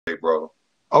brother.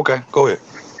 Okay, go ahead.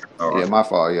 All right. Yeah, my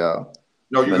fault, y'all.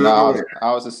 No, you but good. No,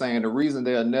 I was just saying the reason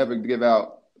they'll never give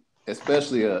out,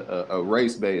 especially a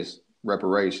race-based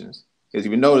reparations, is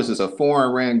if you notice it's a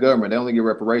foreign-ran government. They only give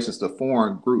reparations to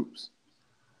foreign groups.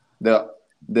 They'll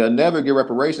never give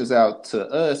reparations out to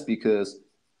us because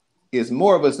it's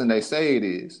more of us than they say it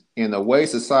is. And the way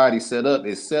society's set up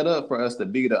is set up for us to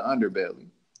be the underbelly.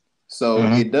 So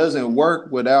it doesn't work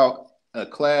without a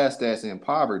class that's in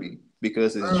poverty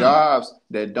because it's jobs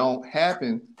that don't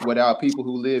happen without people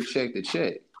who live check to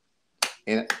check.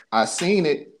 And I seen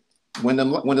it when the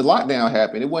lockdown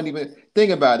happened. It wasn't even,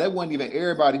 think about it, that wasn't even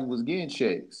everybody who was getting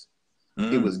checks.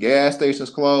 It was gas stations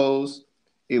closed.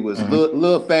 It was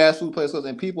little fast food places,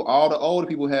 and people, all the older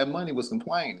people who had money was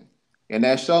complaining. And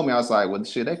that showed me, I was like, well,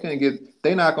 shit,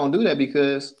 they're not going to do that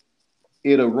because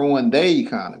it'll ruin their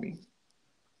economy.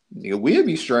 We'll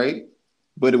be straight,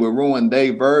 but it will ruin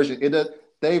their version.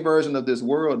 Their version of this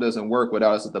world doesn't work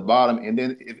without us at the bottom. And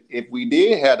then if we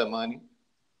did have the money,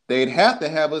 they'd have to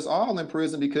have us all in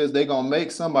prison because they're going to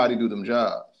make somebody do them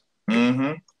jobs.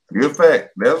 Good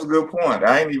fact. That was a good point.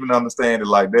 I ain't even understand it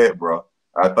like that, bro.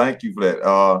 I thank you for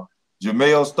that.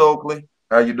 Jamel Stokely,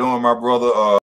 how you doing, my brother?